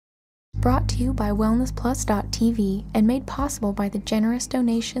Brought to you by wellnessplus.tv and made possible by the generous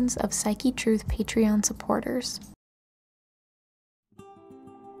donations of Psychetruth Patreon supporters.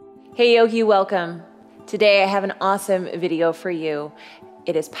 Hey Yogi, welcome. Today I have an awesome video for you.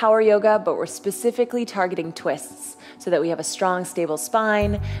 It is power yoga, but we're specifically targeting twists so that we have a strong, stable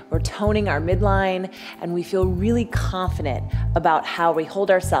spine, we're toning our midline, and we feel really confident about how we hold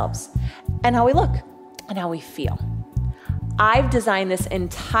ourselves and how we look and how we feel. I've designed this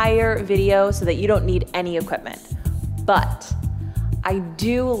entire video so that you don't need any equipment, but I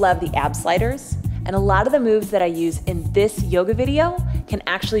do love the ab sliders, and a lot of the moves that I use in this yoga video can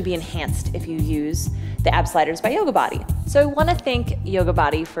actually be enhanced if you use the ab sliders by YogaBody. So I want to thank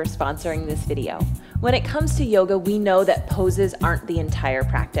YogaBody for sponsoring this video. When it comes to yoga, we know that poses aren't the entire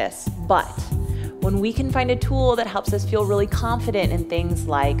practice, but when we can find a tool that helps us feel really confident in things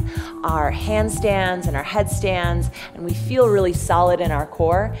like our handstands and our headstands, and we feel really solid in our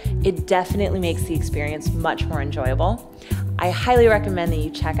core, it definitely makes the experience much more enjoyable. I highly recommend that you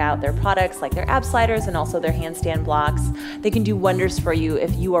check out their products like their ab sliders and also their handstand blocks. They can do wonders for you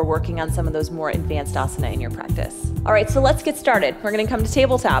if you are working on some of those more advanced asana in your practice. All right, so let's get started. We're gonna come to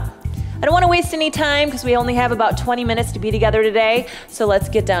tabletop. I don't wanna waste any time because we only have about 20 minutes to be together today, so let's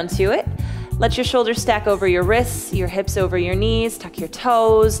get down to it. Let your shoulders stack over your wrists, your hips over your knees, tuck your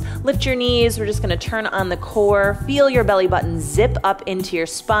toes, lift your knees. We're just gonna turn on the core, feel your belly button zip up into your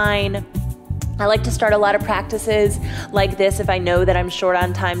spine. I like to start a lot of practices like this if I know that I'm short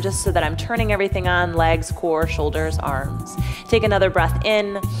on time, just so that I'm turning everything on: legs, core, shoulders, arms. Take another breath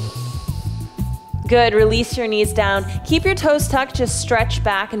in. Good, release your knees down. Keep your toes tucked, just stretch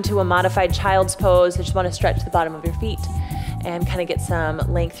back into a modified child's pose. I just wanna stretch the bottom of your feet and kind of get some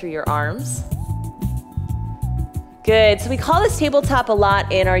length through your arms. Good, so we call this tabletop a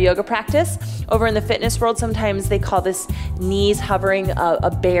lot in our yoga practice. Over in the fitness world, sometimes they call this knees hovering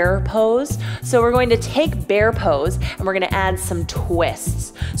a bear pose. So we're going to take bear pose and we're gonna add some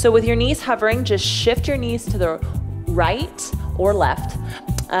twists. So with your knees hovering, just shift your knees to the right or left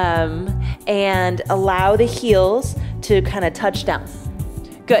and allow the heels to kind of touch down.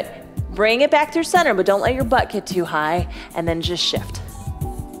 Good. Bring it back through center, but don't let your butt get too high, and then just shift.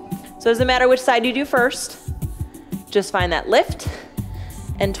 So it doesn't matter which side you do first, just find that lift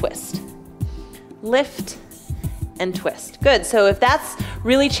and twist. Lift and twist. Good, so if that's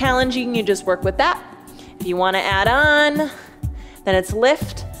really challenging, you just work with that. If you wanna add on, then it's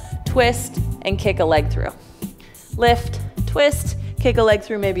lift, twist, and kick a leg through. Lift, twist, kick a leg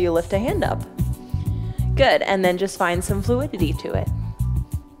through, maybe you lift a hand up. Good, and then just find some fluidity to it.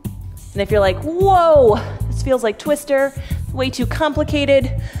 And if you're like, whoa, this feels like Twister, way too complicated,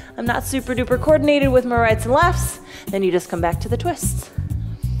 I'm not super duper coordinated with my rights and lefts, then you just come back to the twists.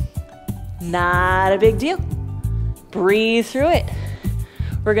 Not a big deal. Breathe through it.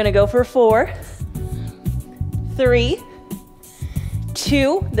 We're gonna go for 4, 3,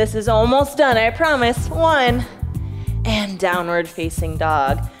 2, this is almost done, I promise, 1, and downward facing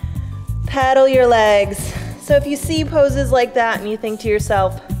dog. Pedal your legs. So if you see poses like that and you think to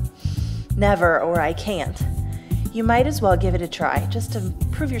yourself, never, or I can't, you might as well give it a try just to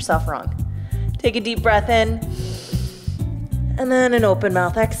prove yourself wrong. Take a deep breath in, and then an open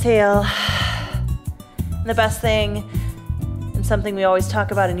mouth exhale. And the best thing, and something we always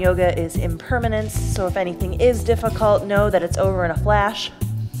talk about in yoga, is impermanence. So if anything is difficult, know that it's over in a flash,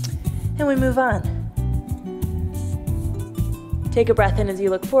 and we move on. Take a breath in as you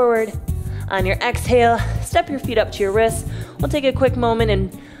look forward. On your exhale, step your feet up to your wrists. We'll take a quick moment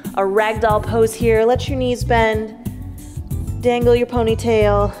and a ragdoll pose here. Let your knees bend, dangle your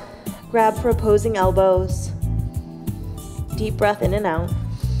ponytail, grab for opposing elbows. Deep breath in and out.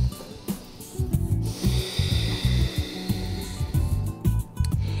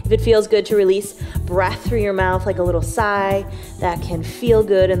 If it feels good to release breath through your mouth like a little sigh, that can feel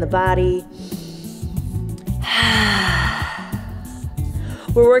good in the body.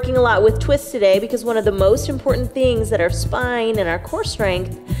 We're working a lot with twists today because one of the most important things that our spine and our core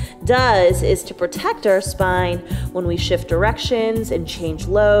strength does is to protect our spine when we shift directions and change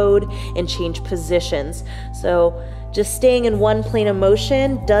load and change positions. So just staying in one plane of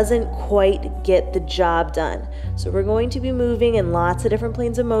motion doesn't quite get the job done. So we're going to be moving in lots of different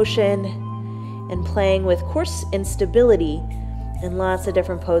planes of motion and playing with core instability in lots of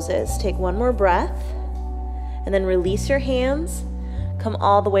different poses. Take one more breath and then release your hands. Come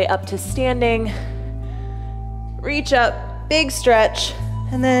all the way up to standing. Reach up, big stretch,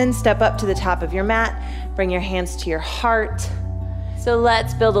 and then step up to the top of your mat. Bring your hands to your heart. So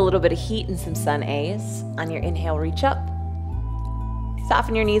let's build a little bit of heat and some sun A's. On your inhale, reach up.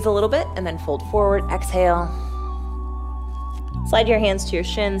 Soften your knees a little bit and then fold forward. Exhale. Slide your hands to your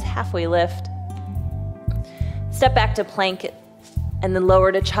shins, halfway lift. Step back to plank and then lower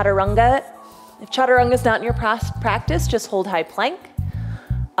to chaturanga. If chaturanga is not in your practice, just hold high plank.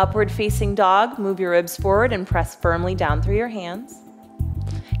 Upward facing dog, move your ribs forward and press firmly down through your hands.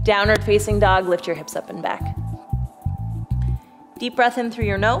 Downward facing dog, lift your hips up and back. Deep breath in through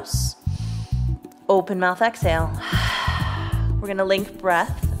your nose. Open mouth, exhale. We're gonna link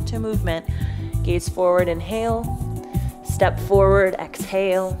breath to movement. Gaze forward, inhale. Step forward,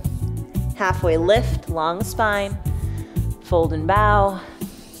 exhale. Halfway lift, long spine. Fold and bow.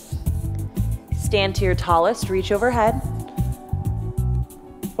 Stand to your tallest, reach overhead.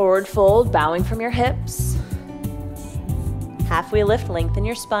 Forward fold, bowing from your hips. Halfway lift, lengthen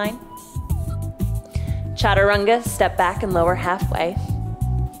your spine. Chaturanga, step back and lower halfway.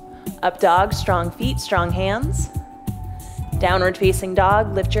 Up dog, strong feet, strong hands. Downward facing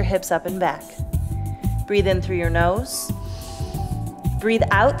dog, lift your hips up and back. Breathe in through your nose. Breathe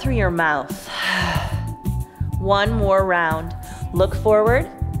out through your mouth. One more round. Look forward.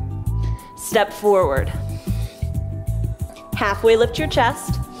 Step forward. Halfway lift your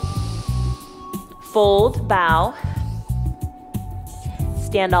chest. Fold, bow.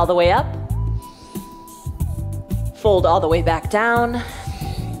 Stand all the way up. Fold all the way back down.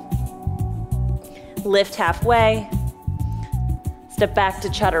 Lift halfway. Step back to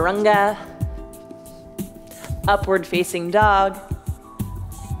chaturanga. Upward facing dog.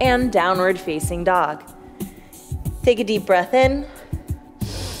 And downward facing dog. Take a deep breath in.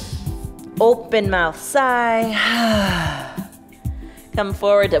 Open mouth, sigh. Come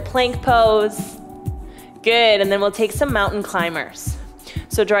forward to plank pose. Good, and then we'll take some mountain climbers.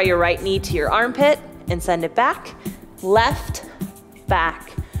 So draw your right knee to your armpit and send it back. Left,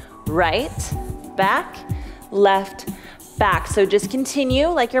 back, right, back, left, back. So just continue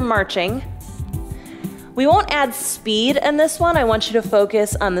like you're marching. We won't add speed in this one. I want you to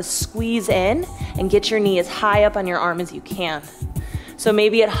focus on the squeeze in and get your knee as high up on your arm as you can. So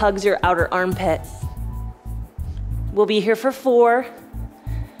maybe it hugs your outer armpit. We'll be here for 4,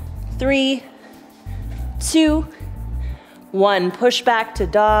 3, 2, 1. Push back to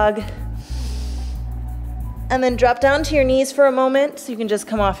dog. And then drop down to your knees for a moment so you can just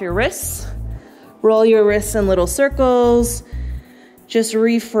come off your wrists. Roll your wrists in little circles. Just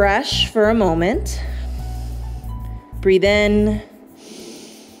refresh for a moment. Breathe in.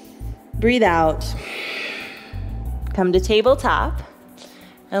 Breathe out. Come to tabletop.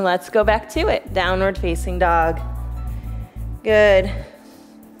 And let's go back to it. Downward facing dog. Good.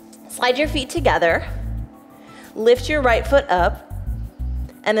 Slide your feet together. Lift your right foot up.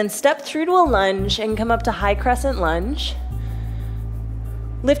 And then step through to a lunge and come up to high crescent lunge.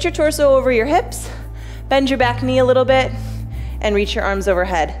 Lift your torso over your hips. Bend your back knee a little bit and reach your arms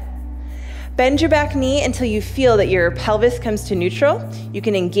overhead. Bend your back knee until you feel that your pelvis comes to neutral. You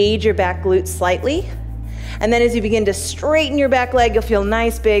can engage your back glutes slightly. And then as you begin to straighten your back leg, you'll feel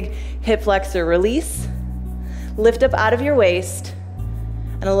nice big hip flexor release. Lift up out of your waist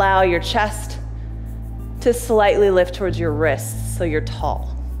and allow your chest to slightly lift towards your wrists so you're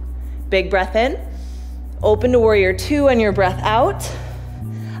tall. Big breath in. Open to warrior 2 on your breath out.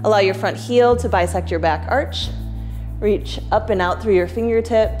 Allow your front heel to bisect your back arch. Reach up and out through your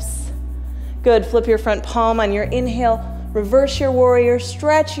fingertips. Good, flip your front palm on your inhale. Reverse your warrior,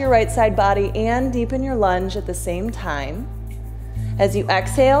 stretch your right side body and deepen your lunge at the same time. As you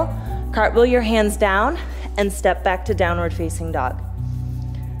exhale, cartwheel your hands down and step back to downward facing dog.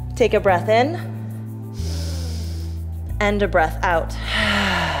 Take a breath in and a breath out.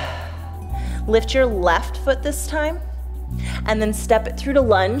 Lift your left foot this time and then step it through to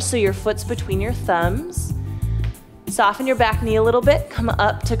lunge so your foot's between your thumbs. Soften your back knee a little bit, come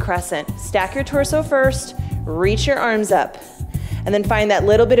up to crescent. Stack your torso first, reach your arms up, and then find that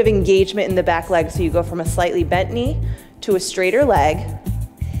little bit of engagement in the back leg so you go from a slightly bent knee to a straighter leg.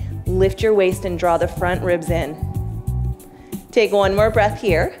 Lift your waist and draw the front ribs in. Take one more breath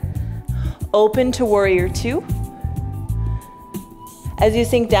here. Open to warrior 2. As you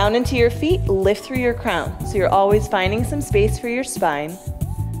sink down into your feet, lift through your crown. So you're always finding some space for your spine.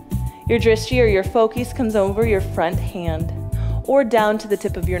 Your drishti or your focus comes over your front hand or down to the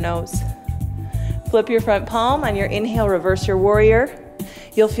tip of your nose. Flip your front palm. On your inhale, reverse your warrior.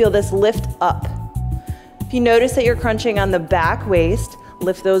 You'll feel this lift up. If you notice that you're crunching on the back waist,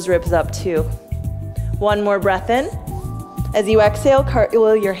 lift those ribs up too. One more breath in. As you exhale,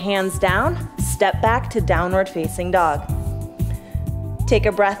 cartwheel your hands down. Step back to downward facing dog. Take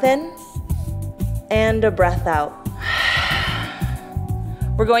a breath in and a breath out.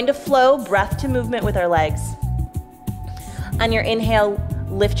 We're going to flow breath to movement with our legs. On your inhale,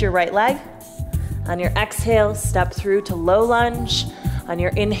 lift your right leg. On your exhale, step through to low lunge. On your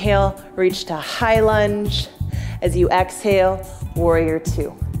inhale, reach to high lunge. As you exhale, warrior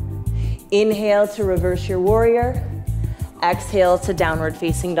two. Inhale to reverse your warrior. Exhale to downward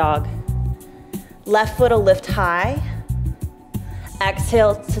facing dog. Left foot will lift high.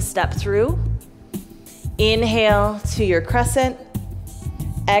 Exhale to step through. Inhale to your crescent.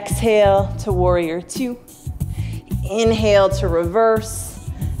 Exhale to warrior two. Inhale to reverse.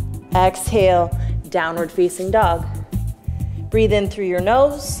 Exhale, downward facing dog. Breathe in through your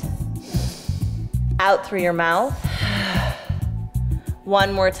nose, out through your mouth.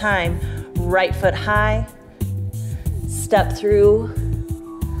 One more time. Right foot high. Step through.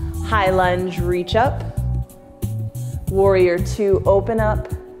 High lunge, reach up. Warrior two, open up.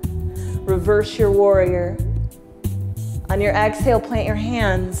 Reverse your warrior. On your exhale, plant your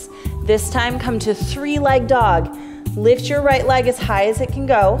hands. This time, come to three-leg dog. Lift your right leg as high as it can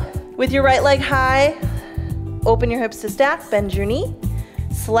go. With your right leg high, open your hips to stack, bend your knee.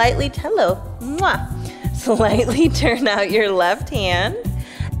 Slightly turn out your left hand,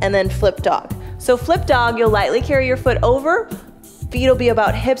 and then flip dog. So flip dog, you'll lightly carry your foot over. Feet will be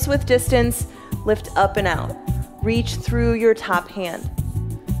about hips width distance. Lift up and out. Reach through your top hand.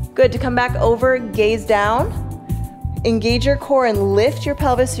 Good, to come back over, gaze down. Engage your core and lift your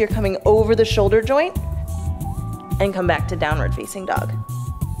pelvis so you're coming over the shoulder joint. And come back to downward facing dog.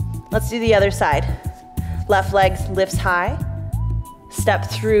 Let's do the other side. Left leg lifts high. Step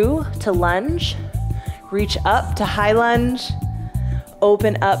through to lunge. Reach up to high lunge.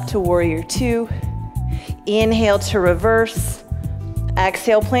 Open up to warrior two. Inhale to reverse.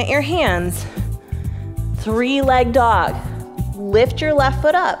 Exhale, plant your hands. Three-leg dog. Lift your left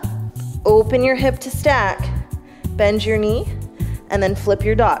foot up. Open your hip to stack. Bend your knee, and then flip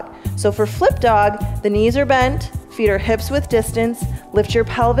your dog. So for flip dog, the knees are bent, feet are hips width distance. Lift your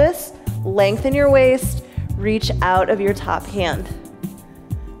pelvis, lengthen your waist, reach out of your top hand.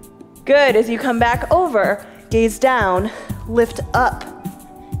 Good, as you come back over, gaze down, lift up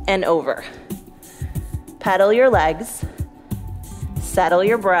and over. Pedal your legs, settle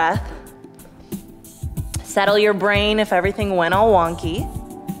your breath, settle your brain if everything went all wonky.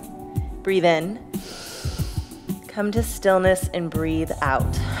 Breathe in, come to stillness and breathe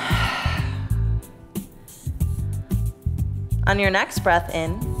out. On your next breath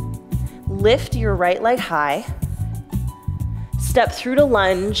in, lift your right leg high, step through to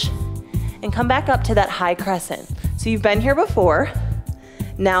lunge, and come back up to that high crescent. So you've been here before.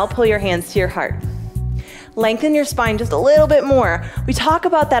 Now pull your hands to your heart. Lengthen your spine just a little bit more. We talk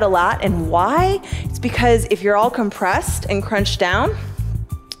about that a lot, and why? It's because if you're all compressed and crunched down,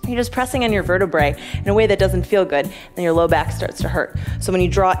 you're just pressing on your vertebrae in a way that doesn't feel good, and your low back starts to hurt. So when you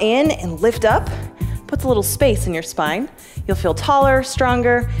draw in and lift up, puts a little space in your spine. You'll feel taller,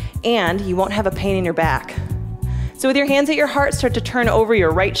 stronger, and you won't have a pain in your back. So with your hands at your heart, start to turn over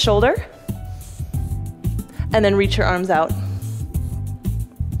your right shoulder, and then reach your arms out.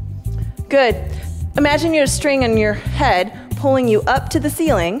 Good. Imagine you have a string on your head pulling you up to the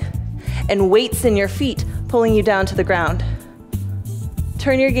ceiling, and weights in your feet pulling you down to the ground.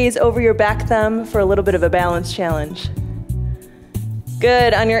 Turn your gaze over your back thumb for a little bit of a balance challenge.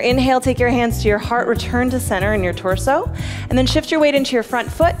 Good. On your inhale, take your hands to your heart, return to center in your torso, and then shift your weight into your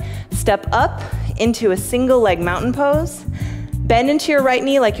front foot. Step up into a single leg mountain pose. Bend into your right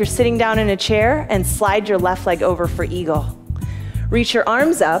knee like you're sitting down in a chair, and slide your left leg over for eagle. Reach your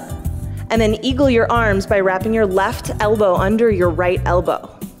arms up, and then eagle your arms by wrapping your left elbow under your right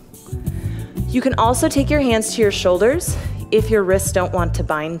elbow. You can also take your hands to your shoulders if your wrists don't want to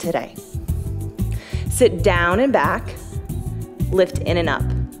bind today. Sit down and back, lift in and up.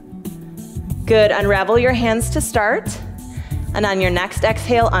 Good, unravel your hands to start. And on your next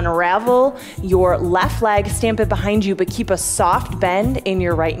exhale, unravel your left leg, stamp it behind you, but keep a soft bend in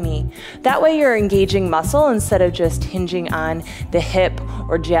your right knee. That way you're engaging muscle instead of just hinging on the hip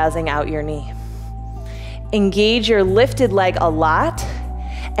or jazzing out your knee. Engage your lifted leg a lot,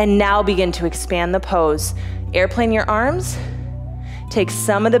 and now begin to expand the pose. Airplane your arms, take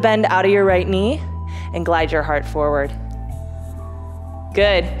some of the bend out of your right knee, and glide your heart forward.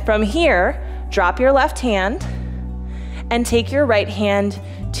 Good. From here, drop your left hand, and take your right hand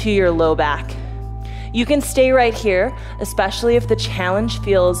to your low back. You can stay right here, especially if the challenge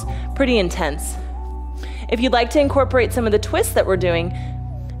feels pretty intense. If you'd like to incorporate some of the twists that we're doing,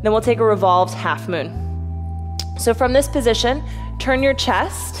 then we'll take a revolved half moon. So from this position, turn your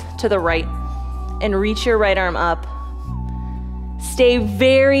chest to the right and reach your right arm up. Stay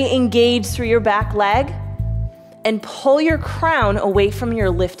very engaged through your back leg and pull your crown away from your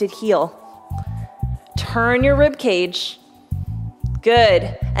lifted heel. Turn your rib cage.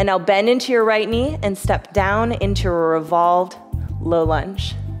 Good. And now bend into your right knee and step down into a revolved low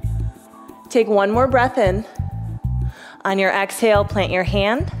lunge. Take one more breath in. On your exhale, plant your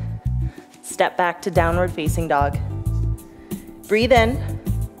hand. Step back to downward facing dog. Breathe in.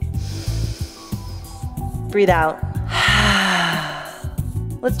 Breathe out.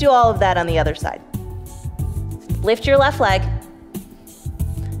 Let's do all of that on the other side. Lift your left leg.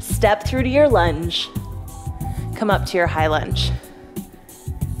 Step through to your lunge. Come up to your high lunge.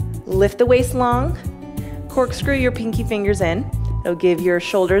 Lift the waist long. Corkscrew your pinky fingers in. It'll give your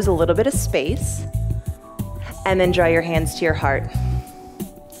shoulders a little bit of space. And then draw your hands to your heart.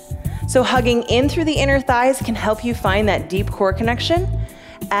 So hugging in through the inner thighs can help you find that deep core connection,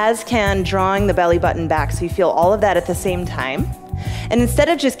 as can drawing the belly button back so you feel all of that at the same time. And instead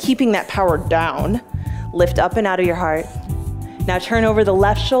of just keeping that power down, lift up and out of your heart. Now turn over the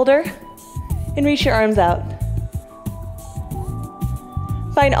left shoulder and reach your arms out.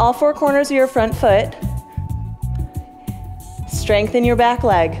 Find all four corners of your front foot. Strengthen your back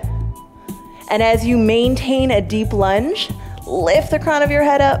leg. And as you maintain a deep lunge, lift the crown of your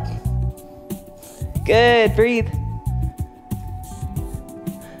head up. Good, breathe.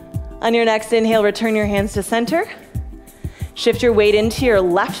 On your next inhale, return your hands to center. Shift your weight into your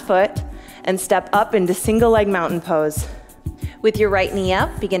left foot and step up into single leg mountain pose. With your right knee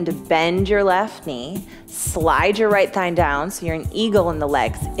up, begin to bend your left knee. Slide your right thigh down so you're an eagle in the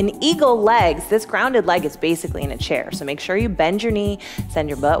legs. In eagle legs, this grounded leg is basically in a chair. So make sure you bend your knee, send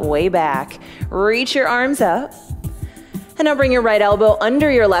your butt way back. Reach your arms up. And now bring your right elbow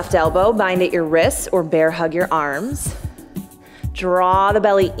under your left elbow, bind at your wrists or bear hug your arms. Draw the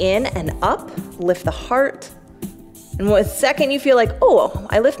belly in and up, lift the heart. And the second you feel like, oh,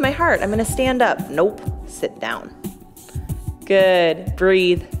 I lift my heart, I'm gonna stand up. Nope, sit down. Good,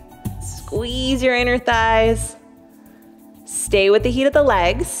 breathe. Squeeze your inner thighs. Stay with the heat of the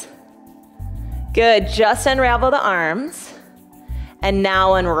legs. Good, just unravel the arms. And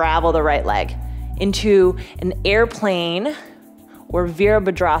now unravel the right leg into an airplane or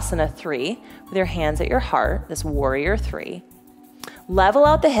Virabhadrasana 3 with your hands at your heart, this warrior 3. Level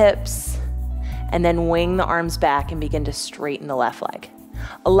out the hips and then wing the arms back and begin to straighten the left leg.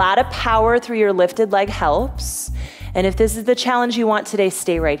 A lot of power through your lifted leg helps. And if this is the challenge you want today,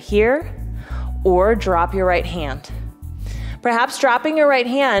 stay right here or drop your right hand. Perhaps dropping your right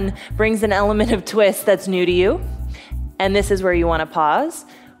hand brings an element of twist that's new to you. And this is where you want to pause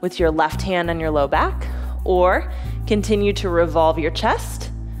with your left hand on your low back, or continue to revolve your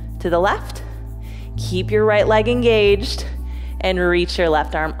chest to the left. Keep your right leg engaged and reach your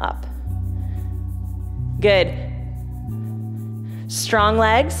left arm up. Good. Strong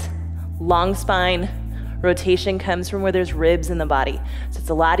legs, long spine. Rotation comes from where there's ribs in the body. So it's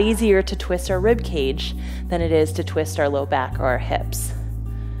a lot easier to twist our rib cage than it is to twist our low back or our hips.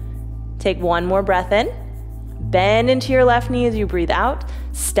 Take one more breath in. Bend into your left knee as you breathe out.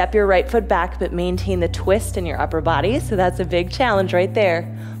 Step your right foot back, but maintain the twist in your upper body. So that's a big challenge right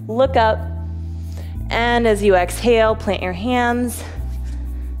there. Look up. And as you exhale, plant your hands.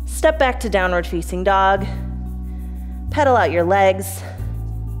 Step back to downward facing dog. Pedal out your legs.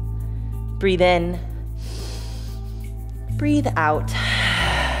 Breathe in. Breathe out.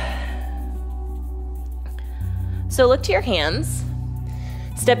 So look to your hands.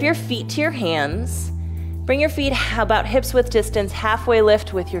 Step your feet to your hands. Bring your feet about hips width distance, halfway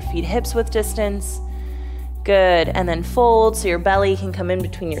lift with your feet hips width distance. Good, and then fold so your belly can come in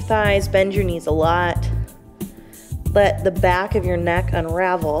between your thighs. Bend your knees a lot. Let the back of your neck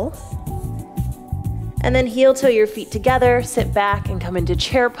unravel. And then heel toe your feet together, sit back and come into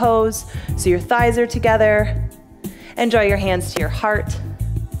chair pose so your thighs are together. And draw your hands to your heart.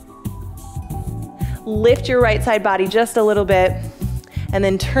 Lift your right side body just a little bit, and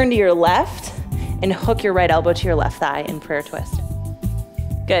then turn to your left and hook your right elbow to your left thigh in prayer twist.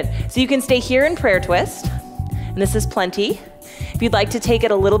 Good. So you can stay here in prayer twist, and this is plenty. If you'd like to take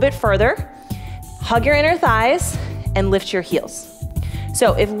it a little bit further, hug your inner thighs and lift your heels.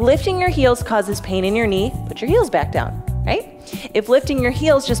 So if lifting your heels causes pain in your knee, put your heels back down, right? If lifting your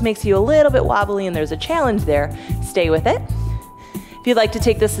heels just makes you a little bit wobbly and there's a challenge there, stay with it. If you'd like to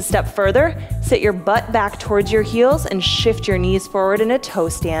take this a step further, sit your butt back towards your heels and shift your knees forward in a toe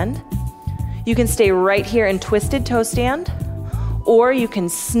stand. You can stay right here in twisted toe stand, or you can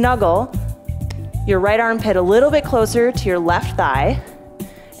snuggle your right armpit a little bit closer to your left thigh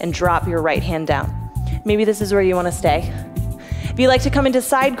and drop your right hand down. Maybe this is where you want to stay. If you'd like to come into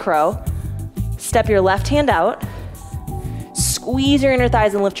side crow, step your left hand out, squeeze your inner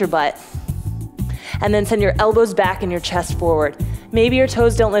thighs and lift your butt, and then send your elbows back and your chest forward. Maybe your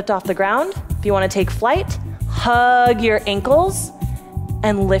toes don't lift off the ground. If you want to take flight, hug your ankles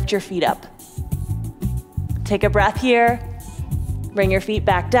and lift your feet up. Take a breath here. Bring your feet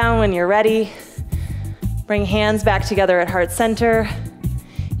back down when you're ready. Bring hands back together at heart center.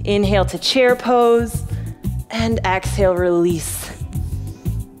 Inhale to chair pose, and exhale, release.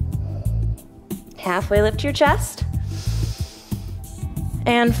 Halfway lift your chest,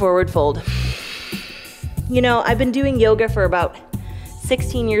 and forward fold. You know, I've been doing yoga for about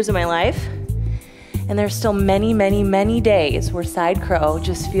 16 years of my life, and there's still many, many, many days where side crow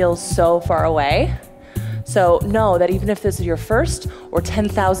just feels so far away. So know that even if this is your first or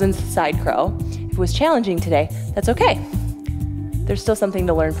 10,000th side crow, if it was challenging today, that's okay. There's still something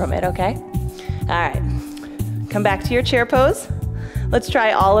to learn from it, okay? All right, come back to your chair pose. Let's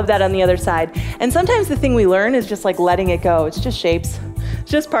try all of that on the other side. And sometimes the thing we learn is just like letting it go. It's just shapes,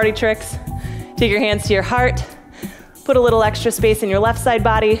 it's just party tricks. Take your hands to your heart, put a little extra space in your left side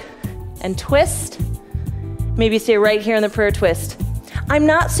body, and twist. Maybe stay right here in the prayer twist. I'm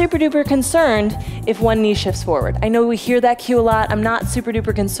not super duper concerned if one knee shifts forward. I know we hear that cue a lot. I'm not super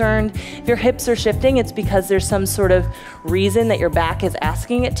duper concerned. If your hips are shifting, it's because there's some sort of reason that your back is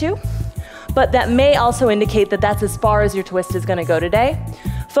asking it to. But that may also indicate that that's as far as your twist is gonna go today.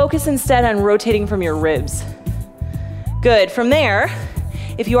 Focus instead on rotating from your ribs. Good, from there,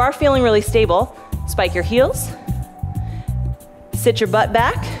 if you are feeling really stable, spike your heels, sit your butt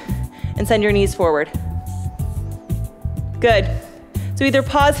back, and send your knees forward. Good. So either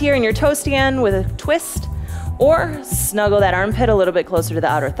pause here in your toe stand with a twist, or snuggle that armpit a little bit closer to the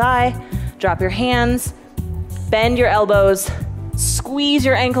outer thigh, drop your hands, bend your elbows, squeeze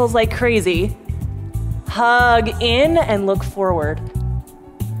your ankles like crazy, hug in and look forward.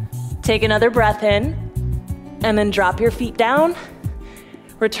 Take another breath in, and then drop your feet down,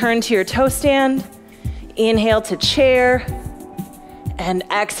 return to your toe stand, inhale to chair, and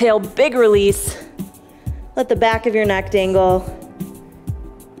exhale, big release. Let the back of your neck dangle.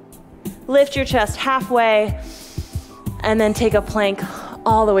 Lift your chest halfway, and then take a plank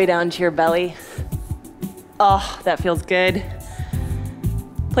all the way down to your belly. Oh, that feels good.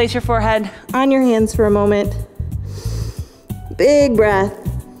 Place your forehead on your hands for a moment. Big breath,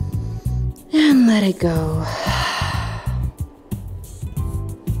 and let it go.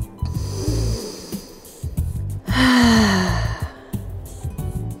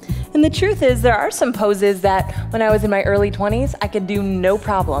 And the truth is, there are some poses that when I was in my early 20s, I could do no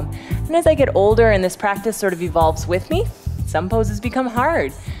problem. And as I get older and this practice sort of evolves with me, some poses become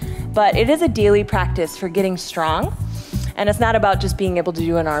hard. But it is a daily practice for getting strong. And it's not about just being able to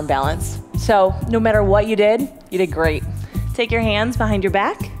do an arm balance. So no matter what you did great. Take your hands behind your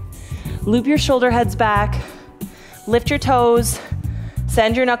back, loop your shoulder heads back, lift your toes,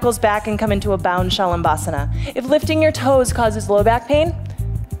 send your knuckles back and come into a bound Shalambhasana. If lifting your toes causes low back pain,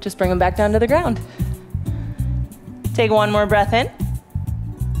 just bring them back down to the ground. Take one more breath in.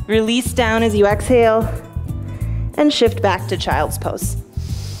 Release down as you exhale, and shift back to child's pose.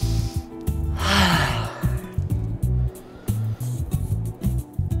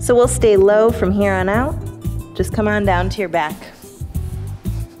 So we'll stay low from here on out. Just come on down to your back.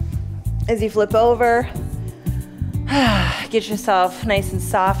 As you flip over, get yourself nice and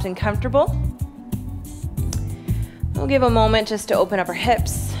soft and comfortable. We'll give a moment just to open up our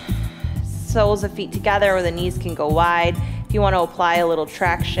hips, soles of feet together where the knees can go wide. If you want to apply a little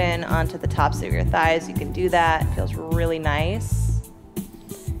traction onto the tops of your thighs, you can do that. It feels really nice.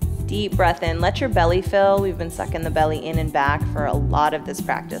 Deep breath in. Let your belly fill. We've been sucking the belly in and back for a lot of this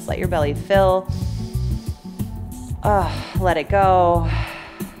practice. Let your belly fill. Let it go.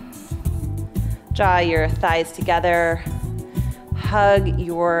 Draw your thighs together. Hug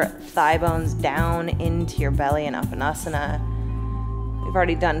your thigh bones down into your belly in Uttanasana. We've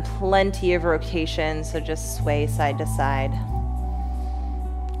already done plenty of rotation, so just sway side to side.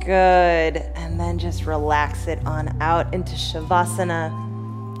 Good, and then just relax it on out into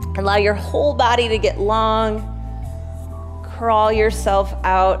Shavasana. Allow your whole body to get long. Crawl yourself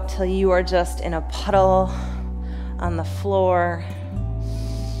out till you are just in a puddle on the floor.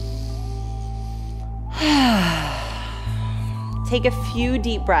 Take a few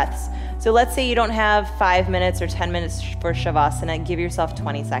deep breaths. So let's say you don't have 5 minutes or 10 minutes for Shavasana. Give yourself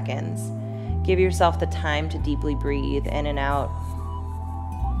 20 seconds. Give yourself the time to deeply breathe in and out.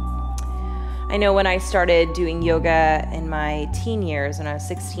 I know when I started doing yoga in my teen years, when I was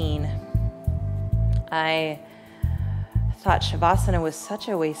 16, I thought Shavasana was such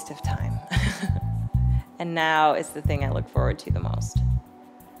a waste of time. And now it's the thing I look forward to the most.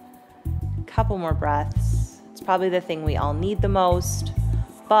 A couple more breaths. It's probably the thing we all need the most.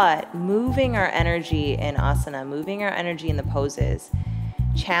 But moving our energy in asana, moving our energy in the poses,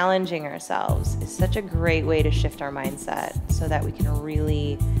 challenging ourselves is such a great way to shift our mindset so that we can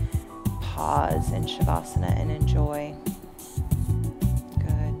really pause in Shavasana and enjoy.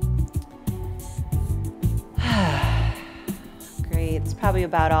 Good. Great. It's probably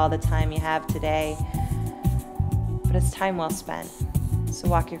about all the time you have today, but it's time well spent. So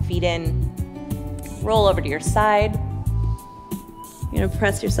walk your feet in, roll over to your side. You're gonna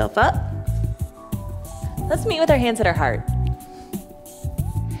press yourself up. Let's meet with our hands at our heart.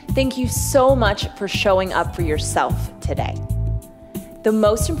 Thank you so much for showing up for yourself today. The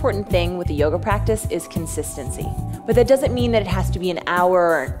most important thing with the yoga practice is consistency, but that doesn't mean that it has to be an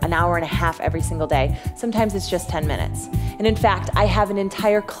hour and a half every single day. Sometimes it's just 10 minutes. And in fact, I have an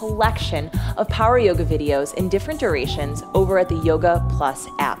entire collection of power yoga videos in different durations over at the Yoga Plus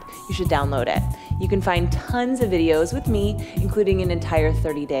app. You should download it. You can find tons of videos with me, including an entire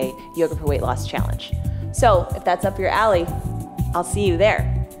 30-day Yoga for Weight Loss challenge. So if that's up your alley, I'll see you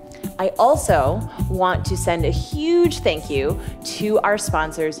there. I also want to send a huge thank you to our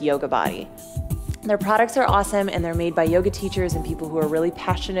sponsors, YogaBody. Their products are awesome and they're made by yoga teachers and people who are really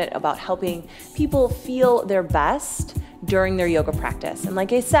passionate about helping people feel their best during their yoga practice. And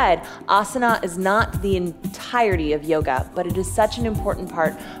like I said, asana is not the entirety of yoga, but it is such an important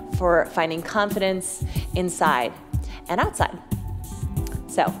part for finding confidence inside and outside.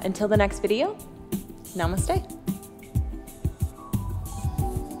 So until the next video, namaste.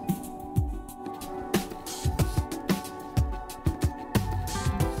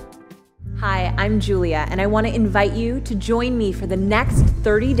 Hi, I'm Julia, and I want to invite you to join me for the next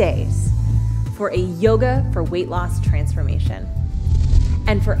 30 days for a yoga for weight loss transformation.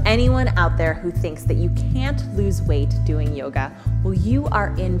 And for anyone out there who thinks that you can't lose weight doing yoga, well, you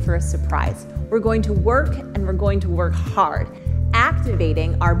are in for a surprise. We're going to work, and we're going to work hard,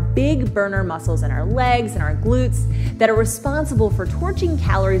 activating our big burner muscles in our legs and our glutes that are responsible for torching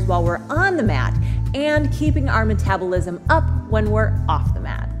calories while we're on the mat and keeping our metabolism up when we're off the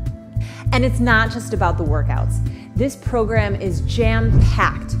mat. And it's not just about the workouts. This program is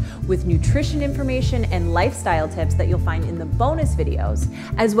jam-packed with nutrition information and lifestyle tips that you'll find in the bonus videos,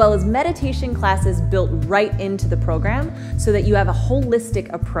 as well as meditation classes built right into the program so that you have a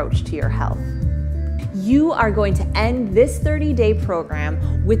holistic approach to your health. You are going to end this 30-day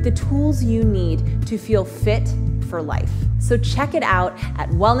program with the tools you need to feel fit for life. So check it out at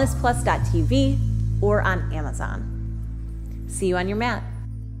wellnessplus.tv or on Amazon. See you on your mat.